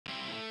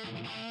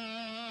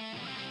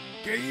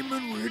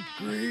Gaming with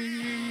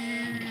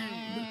Green.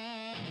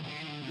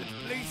 Let's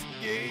play some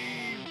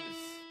games.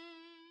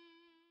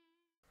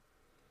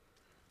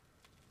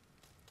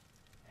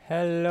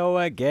 Hello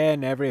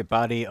again,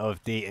 everybody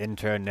of the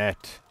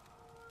internet.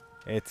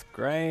 It's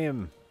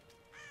Graham,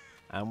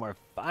 and we're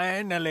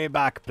finally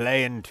back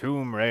playing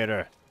Tomb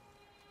Raider.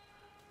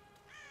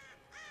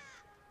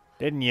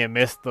 Didn't you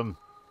miss them?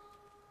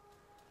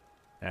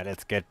 Now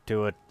let's get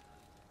to it.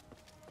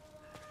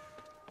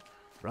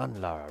 Run,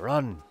 Lara,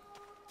 run.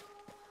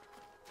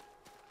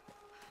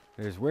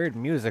 There's weird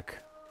music.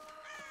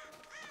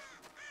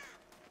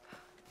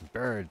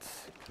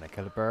 Birds. Can I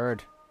kill a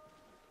bird?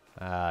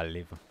 Ah,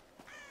 leave him.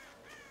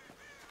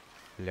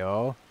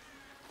 Hello?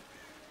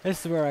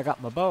 This is where I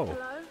got my bow.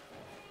 Hello?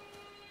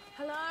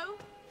 Hello?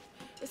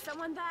 Is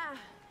someone there?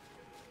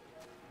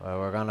 Well,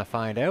 we're gonna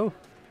find out,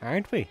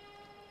 aren't we?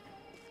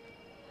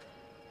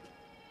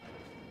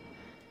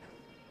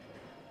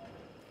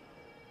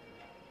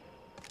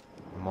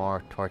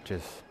 More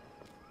torches.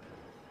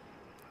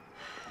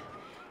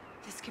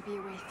 This could be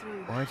a way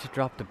through. Why'd you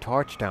drop the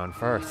torch down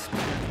first?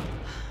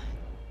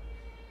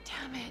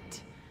 Damn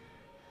it.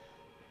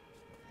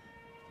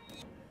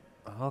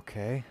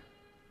 Okay.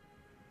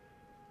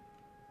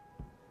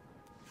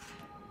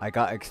 I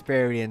got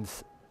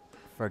experience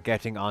for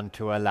getting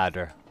onto a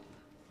ladder.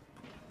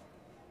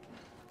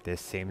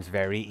 This seems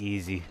very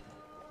easy.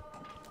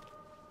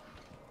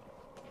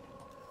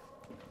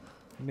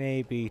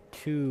 Maybe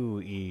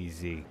too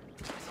easy.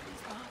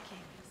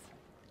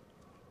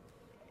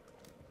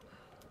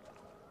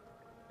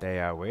 They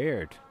are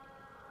weird.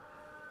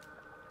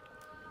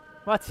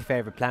 What's your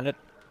favorite planet?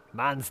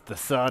 Mine's the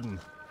sun.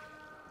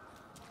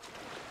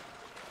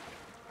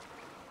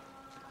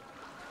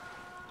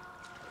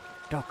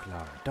 Duck,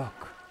 Lara,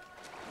 duck.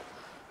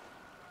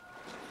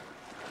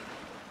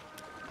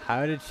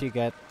 How did she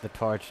get the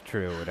torch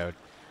through without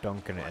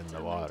dunking it in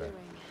the water?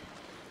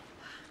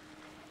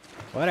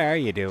 What are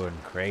you doing,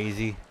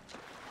 crazy?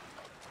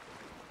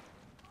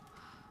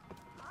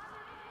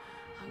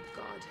 Oh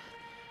God,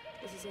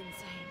 this is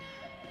insane.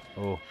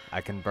 Oh, I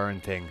can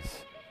burn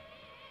things.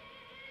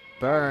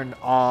 Burn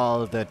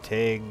all the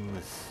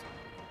things.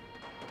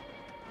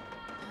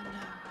 Oh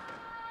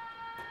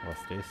no.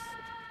 What's this?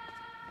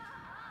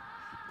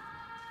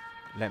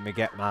 Let me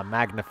get my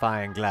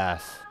magnifying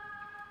glass.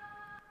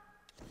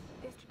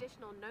 This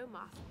traditional no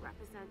mask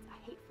represents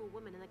a hateful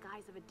woman in the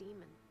guise of a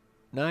demon.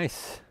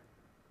 Nice.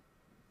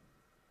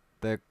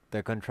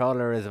 The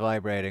controller is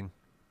vibrating.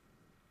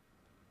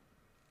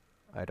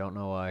 I don't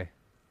know why.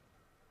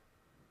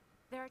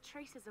 There are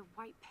traces of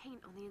white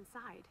paint on the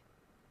inside.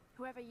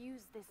 Whoever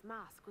used this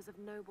mask was of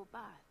noble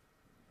birth.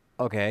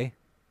 Okay.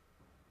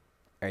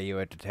 Are you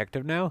a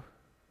detective now?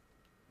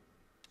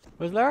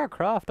 Was Lara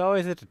Croft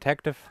always a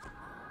detective?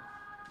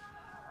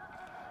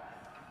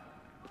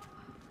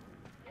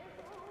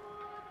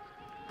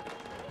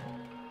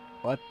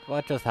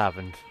 What just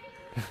happened?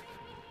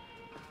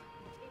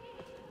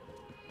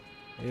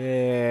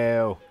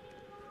 Ew.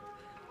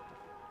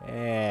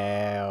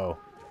 Ew.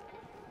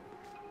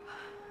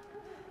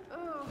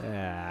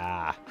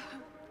 Ah.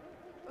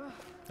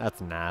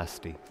 That's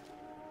nasty.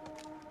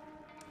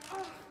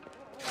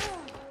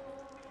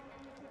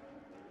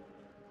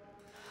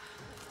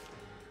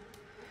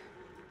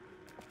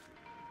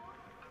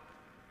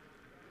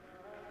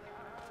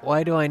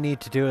 Why do I need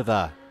to do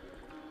that?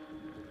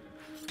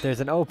 There's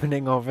an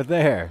opening over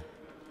there.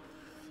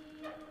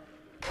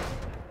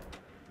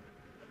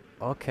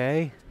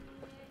 Okay.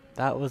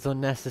 That was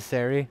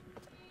unnecessary.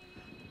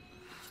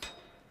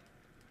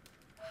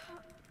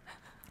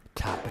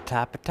 Tappa,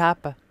 tappa,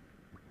 tappa.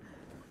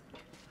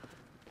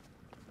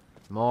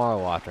 More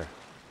water.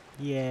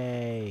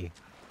 Yay.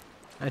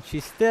 And she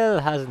still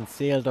hasn't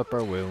sealed up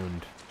her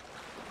wound.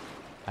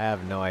 I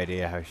have no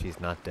idea how she's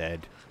not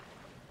dead.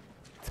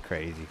 It's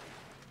crazy.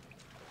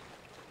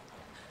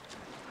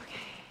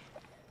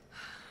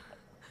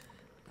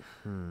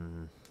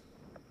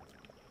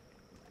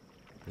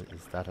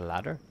 Is that a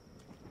ladder?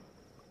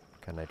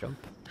 Can I jump?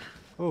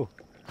 Oh,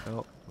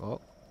 no,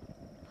 oh.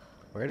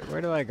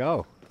 Where do I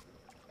go?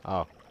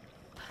 Oh,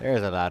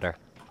 there's a ladder.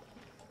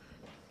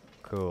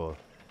 Cool.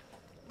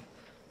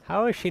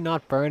 How is she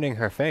not burning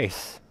her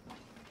face?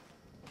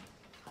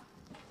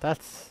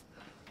 That's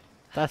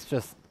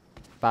just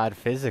bad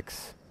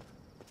physics.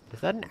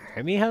 Is that an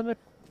army helmet?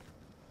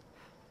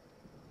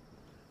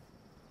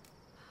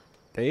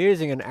 They're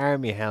using an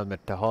army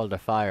helmet to hold a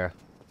fire.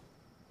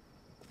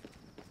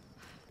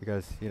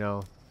 Because, you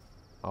know...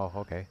 Oh,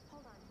 okay.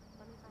 Hold on,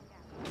 let me find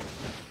out.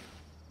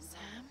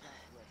 Sam?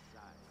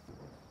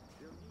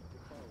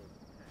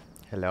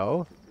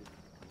 Hello?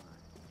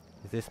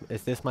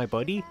 Is this my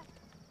buddy?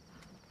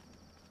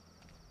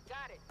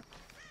 Got it.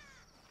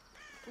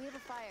 We have a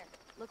fire.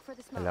 Look for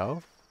the smoke.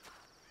 Hello?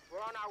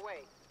 We're on our way.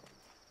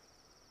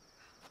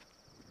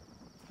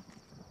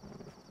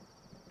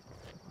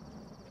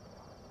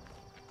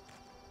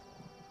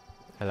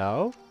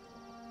 Hello?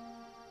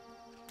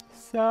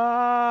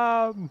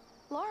 Sam!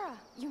 Lara,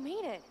 you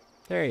made it.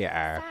 There you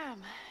are.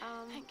 Sam,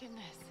 thank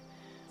goodness.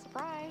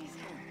 Surprise.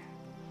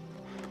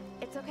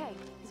 It's okay.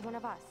 He's one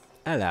of us.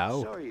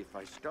 Hello. Sorry if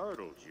I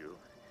startled you.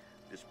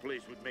 This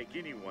place would make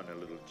anyone a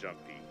little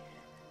jumpy.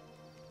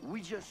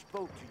 We just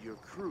spoke to your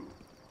crew.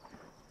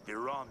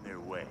 They're on their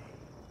way.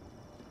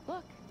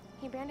 Look,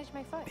 he bandaged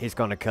my foot. He's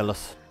gonna kill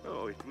us.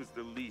 Oh, it was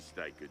the least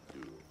I could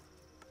do.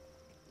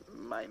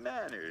 My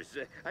manners.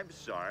 I'm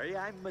sorry,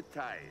 I'm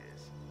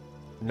Matthias.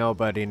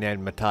 Nobody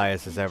named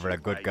Matthias is ever a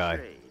Teacher good by guy.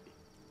 trade.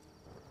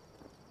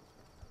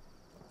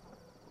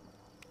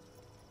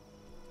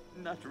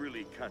 Not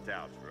really cut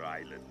out for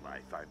island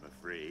life, I'm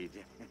afraid.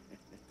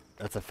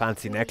 That's a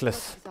fancy You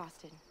necklace. look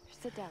exhausted.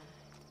 Sit down.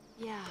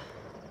 Yeah,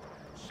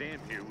 Sam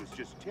here was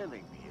just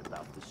telling me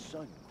about the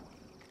Sun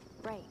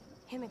Queen. right.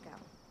 Himiko.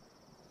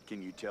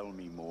 Can you tell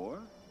me more?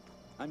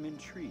 I'm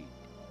intrigued.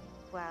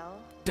 Well,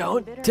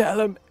 Don't bitter tell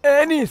him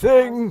 1,000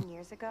 anything!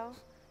 years ago,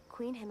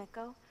 Queen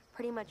Himiko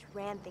pretty much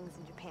ran things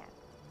in Japan.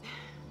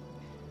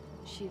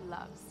 She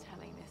loves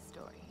telling this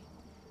story.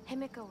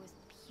 Himiko was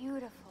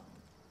beautiful,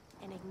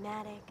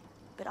 enigmatic,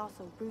 but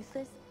also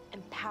ruthless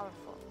and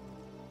powerful.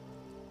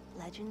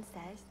 Legend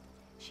says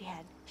she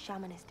had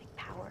shamanistic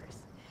powers.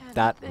 And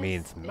That this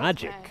means is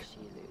magic. where she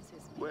loses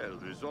me. Well,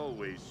 there's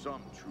always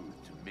some truth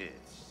to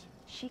myths.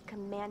 She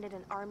commanded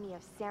an army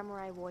of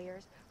samurai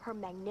warriors, her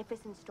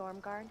magnificent storm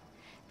guard.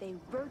 They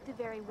rode the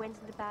very winds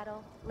into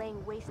battle,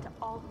 laying waste to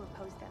all who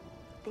opposed them.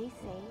 They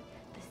say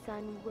the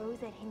sun rose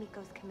at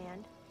Himiko's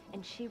command,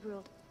 and she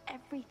ruled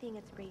everything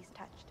its rays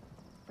touched,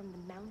 from the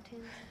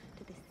mountains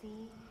to the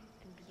sea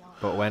and beyond.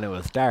 But when it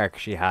was dark,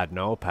 she had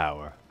no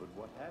power. But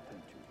what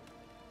happened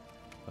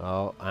to her?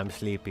 Oh, I'm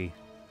sleepy.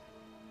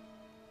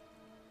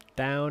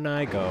 Down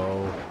I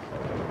go.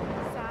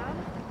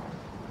 Sam?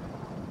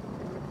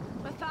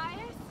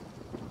 Matthias?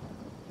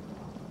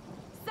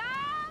 Sam!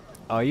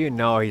 Oh, you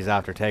know he's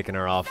after taking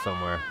her off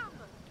somewhere.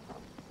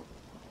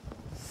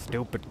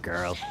 Stupid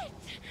girl.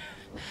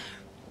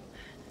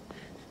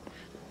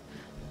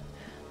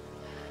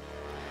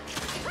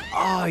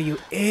 Oh, you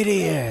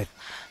idiot!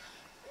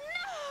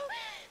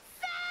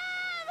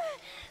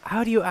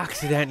 How do you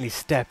accidentally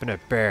step in a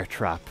bear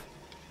trap?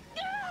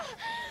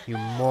 You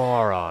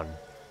moron.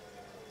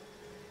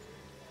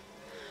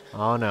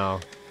 Oh no.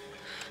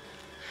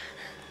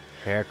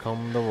 Here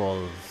come the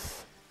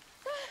wolves.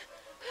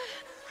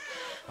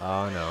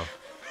 Oh no.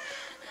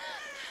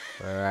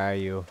 Where are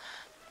you?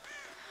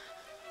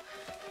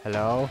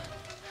 Hello?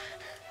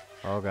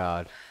 Oh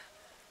god.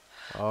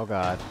 Oh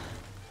god.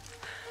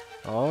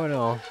 Oh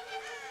no.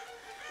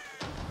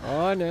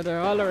 Oh no,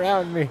 they're all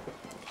around me.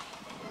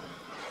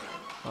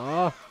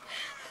 Oh.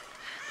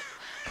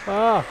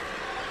 Oh.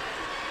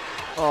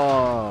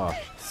 Oh.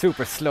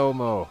 Super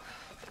slow-mo.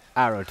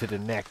 Arrow to the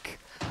neck.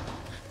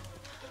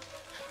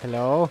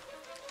 Hello?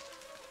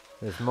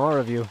 There's more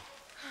of you.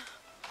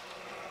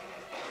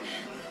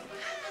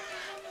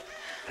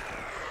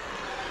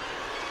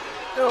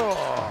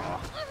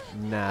 Oh.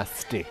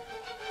 Nasty.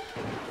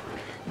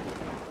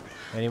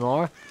 Any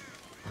more?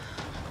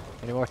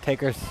 Any more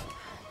takers?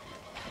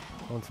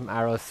 Want some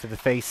arrows to the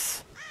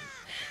face?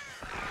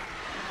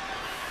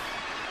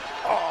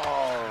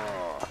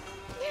 Oh!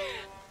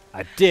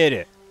 I did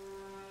it!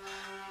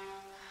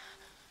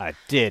 I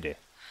did it.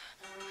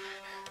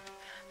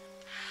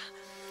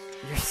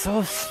 You're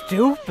so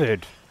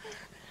stupid!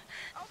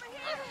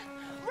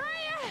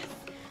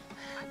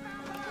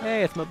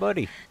 Hey, it's my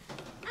buddy.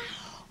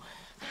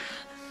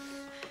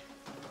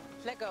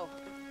 Let go.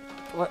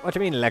 What do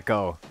you mean, let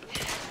go?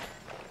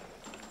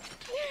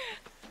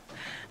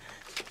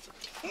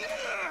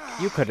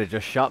 You could have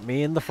just shot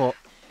me in the foot.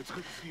 It's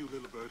good to see you,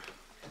 little bird.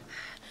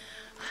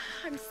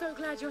 I'm so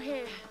glad you're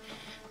here.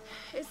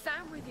 Is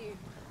Sam with you?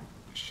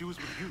 She was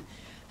with you.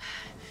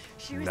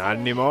 She was Not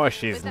here anymore,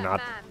 she's with that not.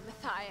 man,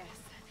 Matthias.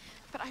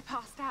 But I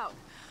passed out.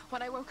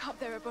 When I woke up,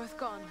 they were both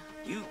gone.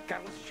 You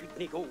girls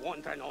should go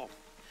wandering off.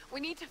 We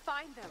need to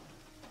find them.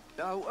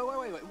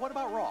 Wait. What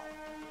about Raw?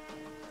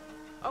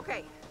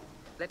 Okay.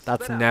 Let's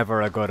That's split up.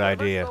 never a good Some of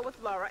us idea. go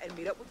with Lara and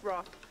meet up with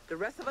Roth. The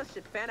rest of us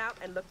should fan out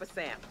and look for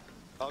Sam.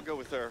 I'll go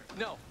with her.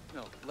 No.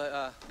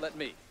 Let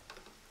me.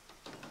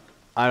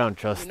 I don't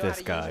trust You know how this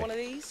to guy. use one of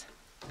these?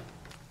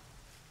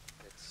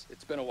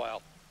 It's been a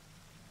while.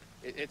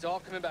 It's all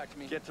coming back to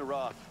me. Get to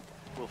Roth.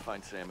 We'll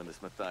find Sam and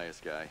this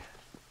Matthias guy.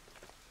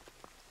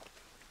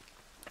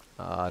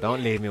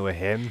 Don't leave me with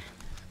him.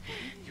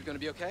 You gonna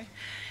be okay?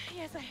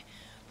 Yes, I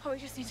probably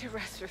just need to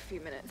rest for a few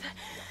minutes.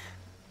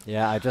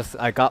 Yeah,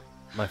 I got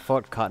my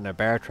foot caught in a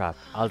bear trap.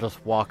 I'll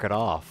just walk it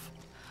off.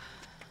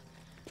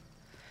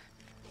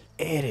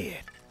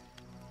 Idiot.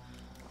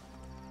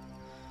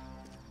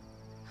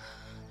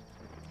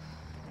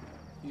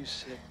 You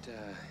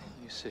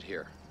sit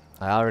here.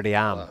 I already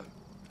am.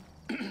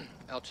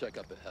 I'll check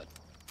up ahead.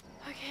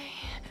 Okay.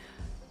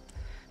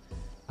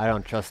 I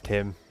don't trust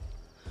him.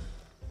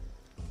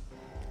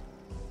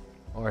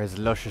 Or his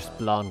luscious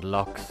blonde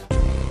locks.